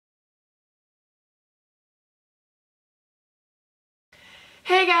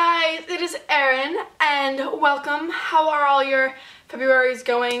Hey guys, it is Erin and welcome. How are all your Februarys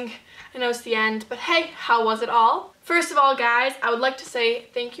going? I know it's the end, but hey, how was it all? First of all guys, I would like to say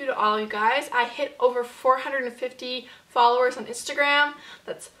thank you to all you guys. I hit over 450 followers on Instagram.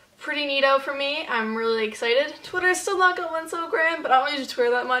 That's pretty neato for me. I'm really excited. Twitter is still not going so grand, but I don't use Twitter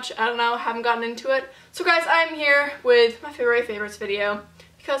that much. I don't know, haven't gotten into it. So guys, I'm here with my February favorites video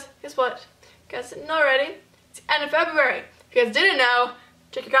because guess what? You guys didn't know already. It's the end of February. If you guys didn't know,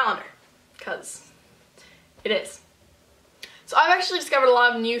 check your calendar, because it is. So I've actually discovered a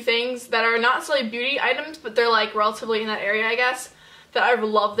lot of new things that are not necessarily beauty items, but they're like relatively in that area, I guess, that I've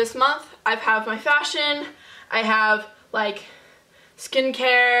loved this month. I have my fashion, I have like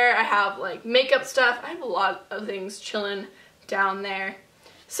skincare, I have like makeup stuff. I have a lot of things chilling down there.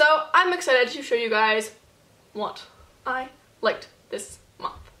 So I'm excited to show you guys what I liked this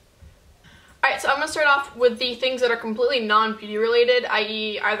month. Alright, so I'm going to start off with the things that are completely non-beauty related,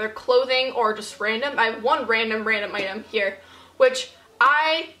 i.e. either clothing or just random. I have one random item here, which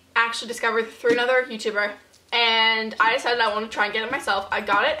I actually discovered through another YouTuber, and I decided I want to try and get it myself. I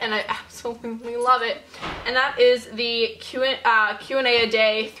got it, and I absolutely love it, and that is the Q&A a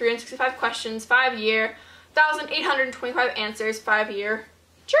day, 365 questions, 5-year, 1,825 answers, 5-year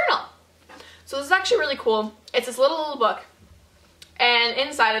journal. So this is actually really cool. It's this little book. And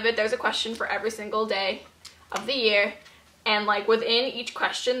inside of it, there's a question for every single day of the year. And like within each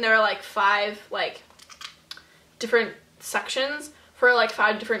question, there are like 5 like different sections for like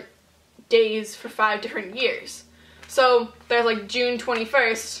 5 different days for 5 different years. So there's like June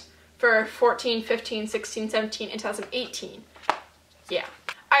 21st for 14, 15, 16, 17, and 2018. Yeah.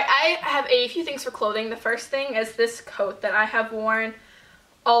 I have a few things for clothing. The first thing is this coat that I have worn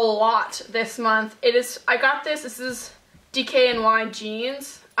a lot this month. I got this is DKNY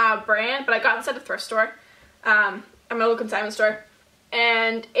jeans brand, but I got this at a thrift store, at my local consignment store,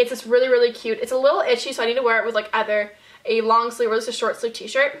 and it's just really cute. It's a little itchy, so I need to wear it with like either a long sleeve or just a short sleeve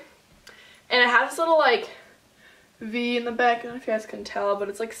t-shirt, and it has this little like V in the back. I don't know if you guys can tell, but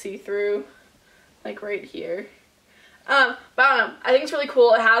it's like see-through, like right here. But I don't know, I think it's really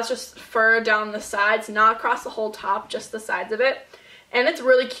cool. It has just fur down the sides, not across the whole top, just the sides of it, and it's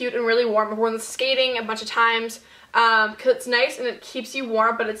really cute and really warm. I've worn this skating a bunch of times, because it's nice and it keeps you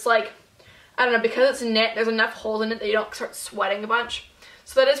warm, but it's like, I don't know, because it's knit, there's enough holes in it that you don't start sweating a bunch.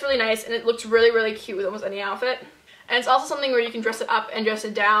 So that is really nice, and it looks really cute with almost any outfit. And it's also something where you can dress it up and dress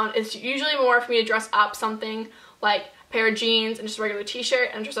it down. It's usually more for me to dress up something like a pair of jeans and just a regular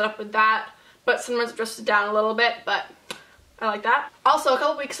t-shirt and dress it up with that. But sometimes it dresses it down a little bit, but I like that. Also, a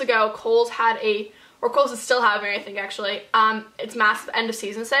couple weeks ago, Kohl's is still having, I think actually, its massive end of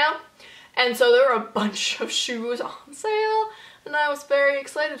season sale. And so there were a bunch of shoes on sale, and I was very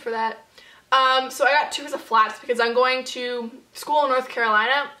excited for that. So I got 2 pairs of flats because I'm going to school in North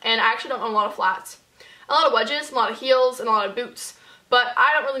Carolina, and I actually don't own a lot of flats. A lot of wedges, a lot of heels, and a lot of boots. But I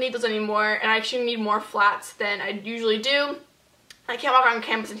don't really need those anymore, and I actually need more flats than I usually do. I can't walk around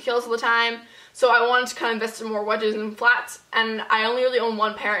campus in heels all the time, so I wanted to kind of invest in more wedges and flats, and I only really own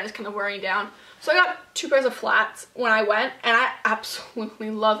 1 pair, and it's kind of wearing down. So I got 2 pairs of flats when I went, and I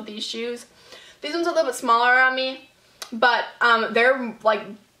absolutely love these shoes. These ones are a little bit smaller on me, but they're like,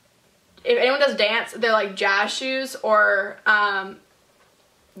 if anyone does dance, they're like jazz shoes, or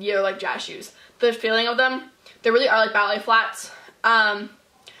yeah, like jazz shoes. The feeling of them, they really are like ballet flats.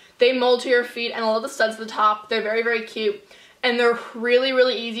 They mold to your feet, and I love the studs at the top. They're very cute, and they're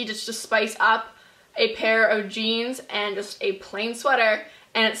really easy to just spice up a pair of jeans and just a plain sweater,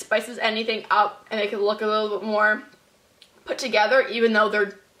 and it spices anything up and make it look a little bit more put together, even though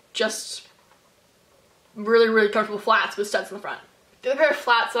they're just really comfortable flats with studs in the front. The other pair of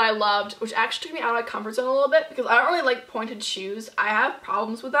flats that I loved, which actually took me out of my comfort zone a little bit because I don't really like pointed shoes. I have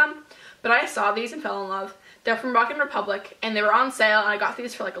problems with them, but I saw these and fell in love. They're from Rock & Republic, and they were on sale, and I got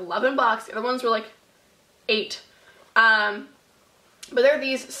these for like 11 bucks. The other ones were like 8. But they're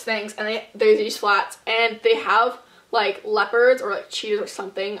these things, and they're these flats, and they have like leopards or like cheetahs or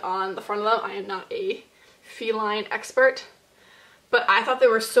something on the front of them. I am not a feline expert, but I thought they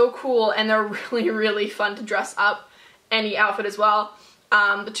were so cool, and they're really fun to dress up any outfit as well.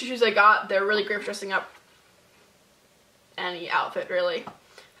 The 2 shoes I got, they're really great for dressing up any outfit really.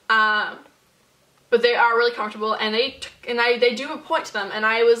 But they are really comfortable, and they do have a point to them, and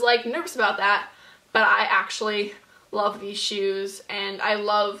I was like nervous about that, but I actually love these shoes, and I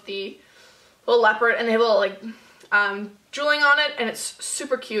love the little leopard, and they have a little like jeweling on it, and it's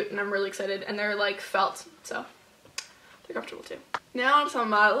super cute, and I'm really excited, and they're like felt, so they're comfortable too. Now on to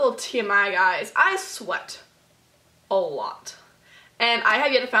some little TMI guys. I sweat a lot, and I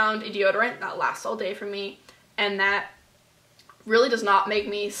have yet found a deodorant that lasts all day for me, and that really does not make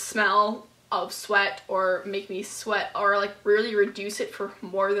me smell of sweat or make me sweat or like really reduce it for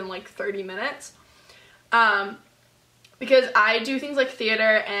more than like 30 minutes. Because I do things like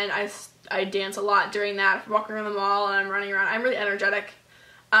theater and I dance a lot during that. If I'm walking around the mall and I'm running around, I'm really energetic.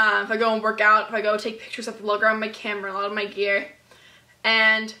 If I go and work out, if I go take pictures, I have to lug around my camera, a lot of my gear.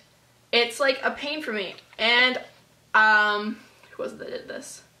 And it's like a pain for me. And who was it that did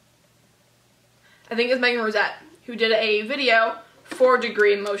this? I think it's Megan Rosette, who did a video,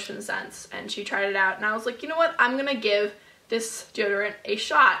 4-degree motion sense, and she tried it out, and I was like, you know what, I'm gonna give this deodorant a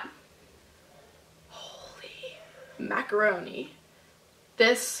shot. Holy macaroni.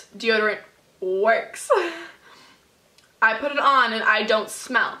 This deodorant works. I put it on and I don't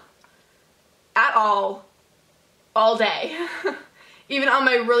smell at all day. Even on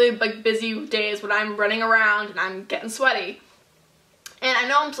my really like busy days when I'm running around and I'm getting sweaty. And I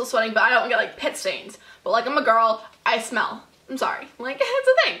know I'm still sweating, but I don't get like pit stains. But like I'm a girl, I smell. I'm sorry. Like it's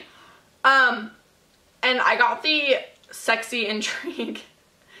a thing. And I got the Sexy Intrigue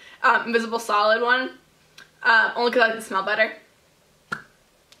Invisible Solid one. Only because I like the smell better.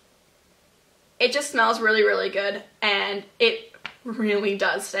 It just smells really, really good. And it really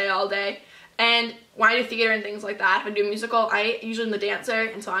does stay all day. And when I do theater and things like that, if I do a musical, I usually am the dancer.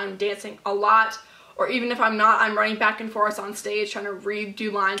 And so I'm dancing a lot. Or even if I'm not, I'm running back and forth on stage trying to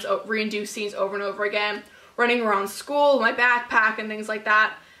redo lines, redo scenes over and over again. Running around school, my backpack and things like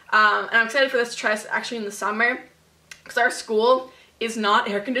that. And I'm excited for this to try this actually in the summer. Because our school is not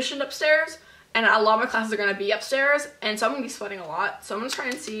air conditioned upstairs. And a lot of my classes are going to be upstairs. And so I'm going to be sweating a lot. So I'm going to try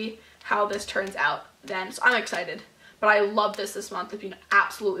and see how this turns out then. So I'm excited. But I love this month. It's been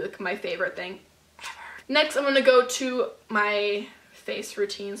absolutely like my favorite thing ever. Next, I'm going to go to my face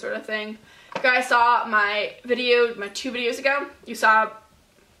routine sort of thing. You guys saw my video, my 2 videos ago. You saw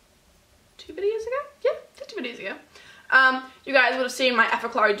 2 videos ago? Yeah, 2 videos ago. You guys would have seen my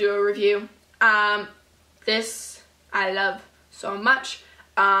Effaclar Duo review. This I love so much.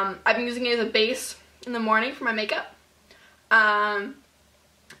 I've been using it as a base in the morning for my makeup. And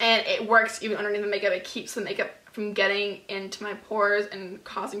it works even underneath the makeup. It keeps the makeup from getting into my pores and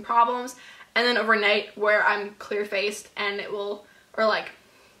causing problems. And then overnight where I'm clear faced and it will, or like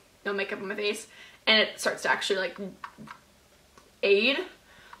no makeup on my face, and it starts to actually like aid.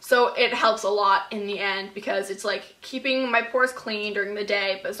 So it helps a lot in the end because it's like keeping my pores clean during the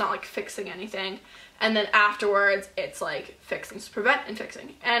day, but it's not like fixing anything. And then afterwards it's like fixing, so prevent and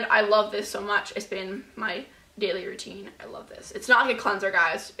fixing. And I love this so much. It's been my daily routine. I love this. It's not like a cleanser,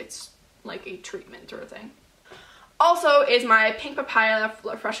 guys. It's like a treatment sort of thing. Also is my Pink Papaya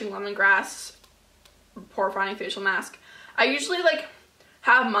Refreshing Lemongrass Pore Finding Facial Mask. I usually like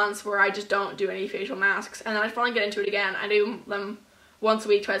have months where I just don't do any facial masks, and then I finally get into it again. I do them once a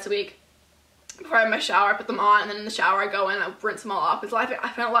week, twice a week. Before I have my shower, I put them on, and then in the shower I go in and I rinse them all off. It's I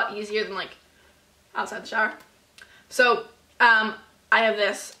find it a lot easier than like outside the shower. So I have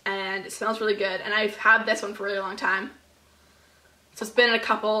this, and it smells really good, and I've had this one for a really long time. So it's been in a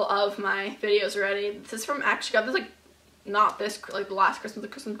couple of my videos already. This is from, actually got this like, not this, like the last Christmas, the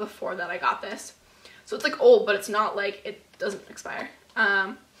Christmas before that I got this. So it's like old, but it's not like, it doesn't expire.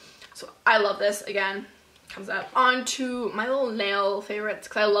 So I love this. Again, comes out. On to my little nail favorites,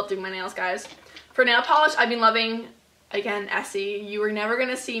 because I love doing my nails, guys. For nail polish, I've been loving, again, Essie. You were never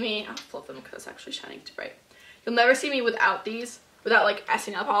gonna see me, I'll flip them because it's actually shining too bright. You'll never see me without these, without like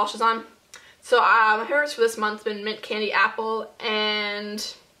Essie nail polishes on. So my favorites for this month have been Mint Candy Apple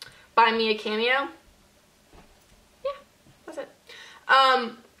and Buy Me a Cameo. Yeah, that's it.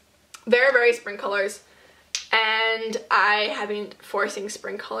 They're very spring colors, and I have been forcing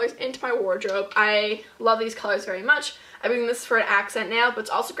spring colors into my wardrobe. I love these colors very much. I'm using this for an accent nail, but it's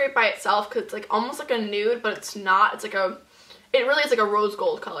also great by itself because it's like almost like a nude, but it's not. It's like it really is like a rose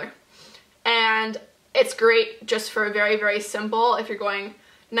gold color. And it's great just for very, very simple if you're going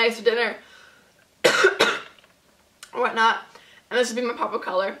nice to dinner or whatnot. And this has been my pop of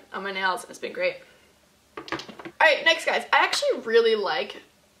color on my nails. It's been great. Alright, next, guys. I actually really like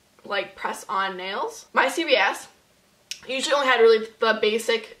press-on nails. My CVS usually only had really the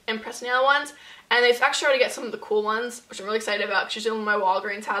basic Impress nail ones, and they've actually already get some of the cool ones, which I'm really excited about because usually my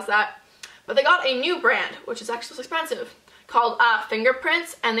Walgreens has that. But they got a new brand, which is actually less expensive, called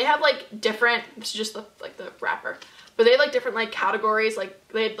Fingerprints, and they have like different, this is just the wrapper, but they had like different like categories. Like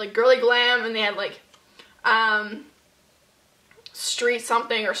they had like girly glam, and they had like street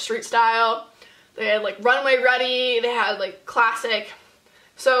something or street style. They had like runway ready, they had like classic.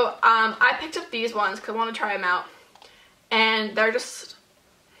 So I picked up these ones because I want to try them out, and they're just,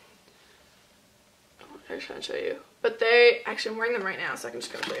 I'm just trying to show you, but I'm wearing them right now, so I'm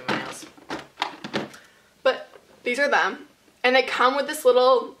just going to show you my nails. But these are them, And they come with this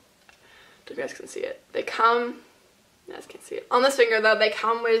little, I don't know if you guys can see it. They come, you guys can't see it. On this finger though, they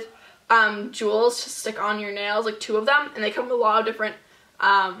come with jewels to stick on your nails, like 2 of them. And they come with a lot of different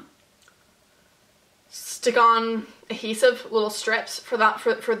stick-on adhesive little strips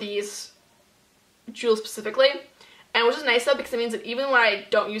for these jewels specifically. And which is nice though, because it means that even when I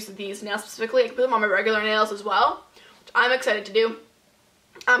don't use these nails specifically, I can put them on my regular nails as well, which I'm excited to do.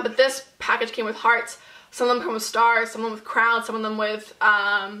 But this package came with hearts. Some of them come with stars, some of them with crowns, some of them with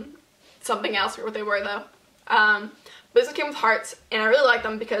something else. I forget what they were though. But this one came with hearts, and I really like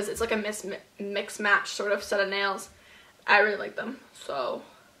them because it's like a mix-match sort of set of nails. I really like them. So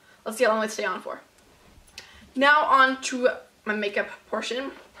let's see how long they stay on for. Now on to my makeup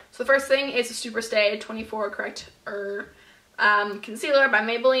portion. So the first thing is the Super Stay 24 Corrector Concealer by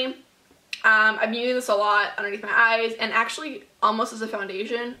Maybelline. I've been using this a lot underneath my eyes, and actually almost as a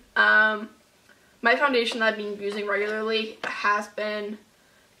foundation. My foundation that I've been using regularly has been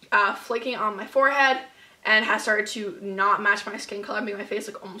flaking on my forehead and has started to not match my skin color, making my face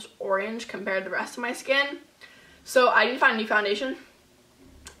look almost orange compared to the rest of my skin. So I need to find a new foundation.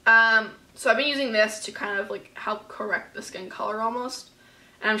 So I've been using this to kind of like help correct the skin color almost.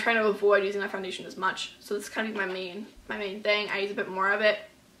 And I'm trying to avoid using my foundation as much. So this is kind of my main thing. I use a bit more of it.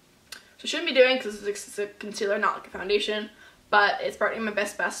 So I shouldn't be doing, because this is a concealer, not like a foundation. But it's probably my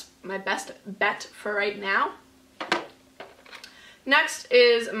best bet for right now. Next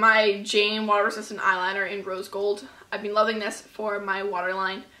is my Jane water resistant eyeliner in rose gold. I've been loving this for my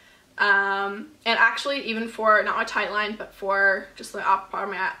waterline. And actually even for, not my tight line, but for just the upper part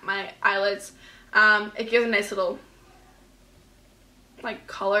of my eyelids. It gives a nice little like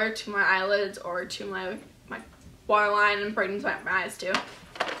color to my eyelids or to my waterline, and brightens my eyes too.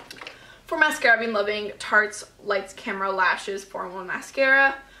 For mascara, I've been loving Tarte's Lights Camera Lashes 4-in-1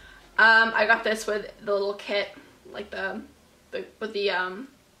 mascara. I got this with the little kit, like the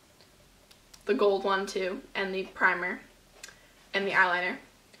gold one too, and the primer and the eyeliner.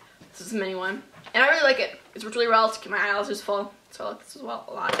 This is a mini one, and I really like it. It's worked really well to keep my eyelashes full, so I like this as well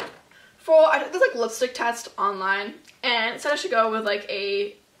a lot. I did this like lipstick test online, and it said I should go with like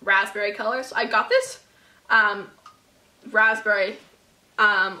a raspberry color, so I got this raspberry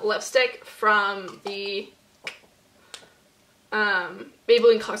lipstick from the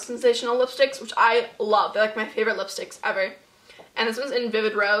Maybelline Color Sensational lipsticks, which I love. They're like my favorite lipsticks ever. And this one's in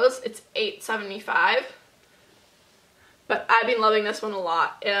Vivid Rose. It's $8.75. But I've been loving this one a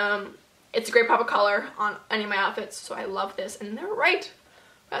lot. It's a great pop of color on any of my outfits, so I love this. And they're right.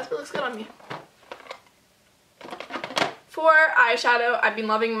 Raspberry looks good on me. For eyeshadow, I've been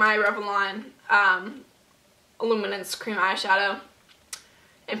loving my Revlon Illuminance Cream Eyeshadow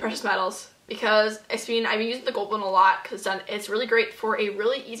in Precious Metals, because I've been using the gold one a lot because it's really great for a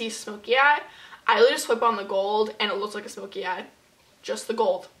really easy smoky eye. I literally just swipe on the gold and it looks like a smoky eye. Just the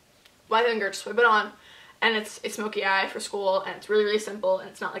gold. My finger, just swipe it on, and it's a smoky eye for school, and it's really, really simple, and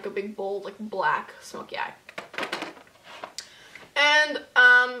it's not like a big bold, like black smoky eye. And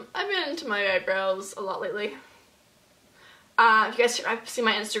I've been into my eyebrows a lot lately. If you guys have seen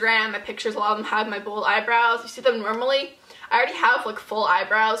my Instagram, my pictures, a lot of them have my bold eyebrows. You see them normally. I already have like full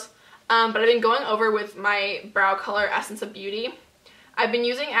eyebrows, but I've been going over with my brow color Essence of Beauty. I've been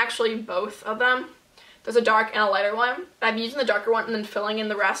using actually both of them. There's a dark and a lighter one. I've been using the darker one and then filling in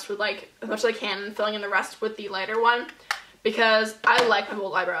the rest with like as much as I can, and filling in the rest with the lighter one, because I like my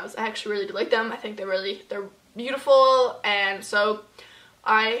bold eyebrows. I actually really do like them. I think they're beautiful, and so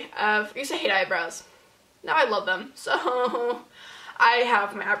I used to hate eyebrows. Now I love them, so I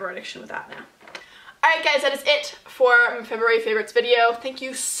have my eyebrow addiction with that now. Alright guys, that is it for my February favorites video. Thank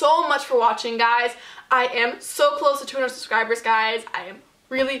you so much for watching, guys. I am so close to 200 subscribers, guys. I am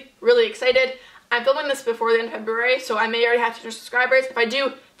really, really excited. I'm filming this before the end of February, so I may already have 200 subscribers. If I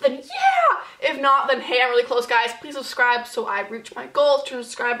do, then yeah! If not, then hey, I'm really close, guys. Please subscribe so I reach my goal of 200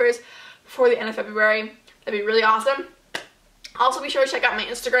 subscribers before the end of February. That'd be really awesome. Also, be sure to check out my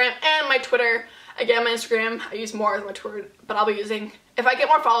Instagram and my Twitter. Again, my Instagram, I use more than my Twitter, but I'll be using, if I get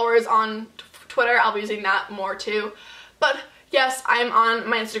more followers on Twitter, I'll be using that more too. But yes, I'm on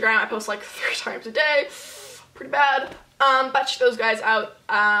my Instagram. I post like 3 times a day. Pretty bad. But check those guys out.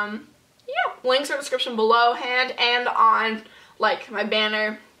 Yeah, links are in the description below and on like my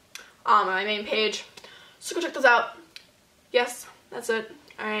banner on my main page. So go check those out. Yes, that's it.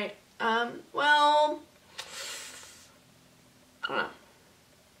 Alright. Well, I don't know.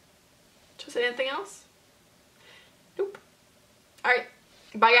 Should I say anything else? Nope. Alright.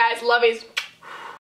 Bye guys. Lovies.